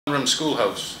Room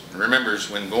schoolhouse and remembers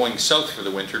when going south for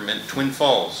the winter meant Twin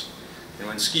Falls, and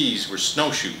when skis were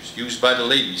snowshoes used by the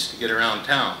ladies to get around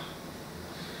town.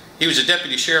 He was a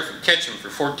deputy sheriff of Ketchum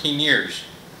for 14 years.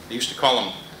 They used to call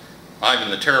him Ivan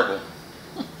the Terrible.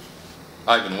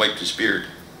 Ivan wiped his beard.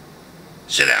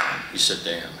 "Sit down," he said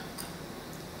to Anne.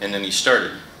 And then he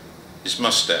started, his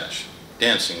mustache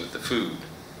dancing with the food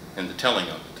and the telling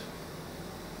of it.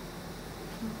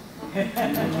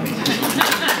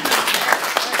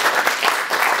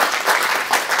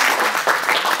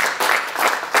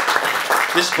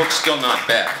 This book's still not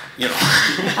bad, you know.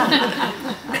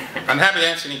 I'm happy to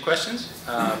answer any questions,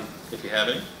 if you have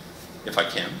any, if I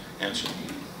can answer them.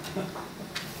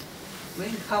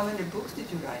 How many books did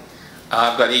you write?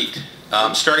 I've got 8.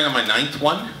 I'm starting on my 9th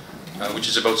one, which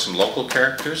is about some local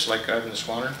characters like Ivan the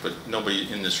Swanner, but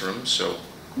nobody in this room, so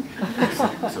I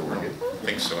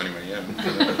think so anyway, yeah.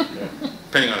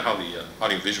 Depending on how the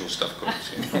audiovisual stuff goes.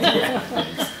 Yeah.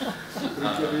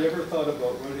 Have you ever thought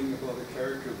about writing about a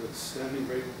character that's standing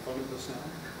right in front of us now?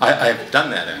 I've done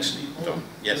that actually. So,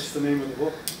 yes. What's the name of the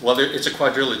book? Well, it's a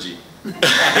quadrilogy.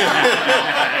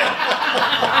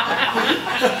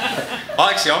 Well,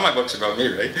 actually, all my books are about me,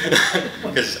 right?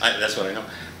 Because that's what I know.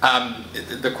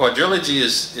 The quadrilogy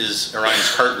is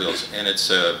Orion's Cartwheels, and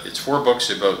it's 4 books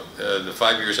about the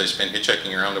 5 years I spent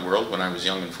hitchhiking around the world when I was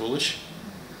young and foolish.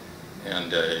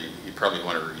 And you probably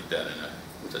want to read that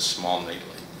with a small nightlight,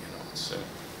 you know. It's a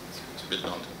bit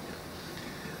daunting.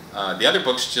 Yeah. The other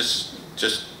books, just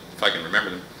if I can remember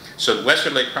them. So the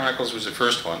Westwood Lake Chronicles was the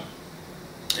first one,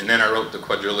 and then I wrote the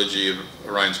quadrilogy of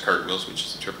Orion's Cartwheels, which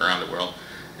is the trip around the world.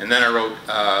 And then I wrote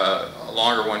a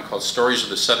longer one called Stories of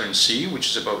the Southern Sea,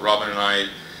 which is about Robin and I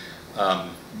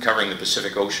covering the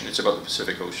Pacific Ocean. It's about the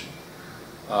Pacific Ocean.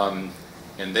 And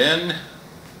then,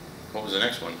 what was the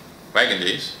next one? Wagon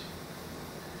Days.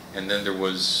 And then there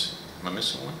was, am I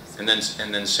missing one? And then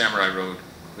Samurai Road,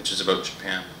 which is about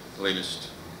Japan, the latest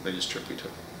trip we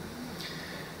took.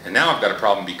 And now I've got a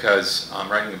problem because I'm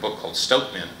writing a book called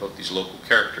Stout Men about these local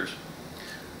characters.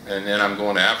 And then I'm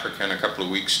going to Africa in a couple of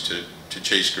weeks to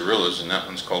chase gorillas, and that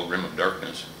one's called Rim of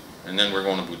Darkness. And then we're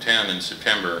going to Bhutan in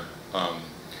September,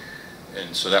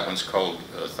 and so that one's called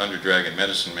Thunder Dragon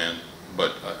Medicine Man.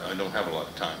 But I don't have a lot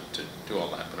of time to do all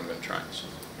that, but I'm going to try. So.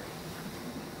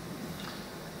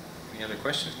 Any other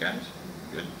questions, guys?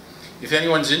 Good. If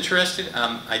anyone's interested,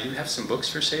 I do have some books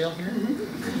for sale here.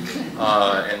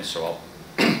 And so I'll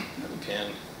have a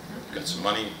pen, got some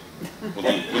money,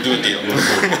 we'll do a deal.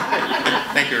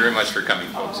 Thank you very much for coming,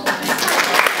 folks.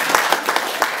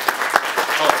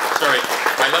 Oh, sorry,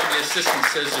 my lovely assistant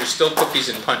says there's still cookies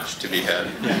and punch to be had.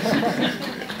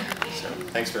 So,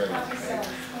 thanks very much.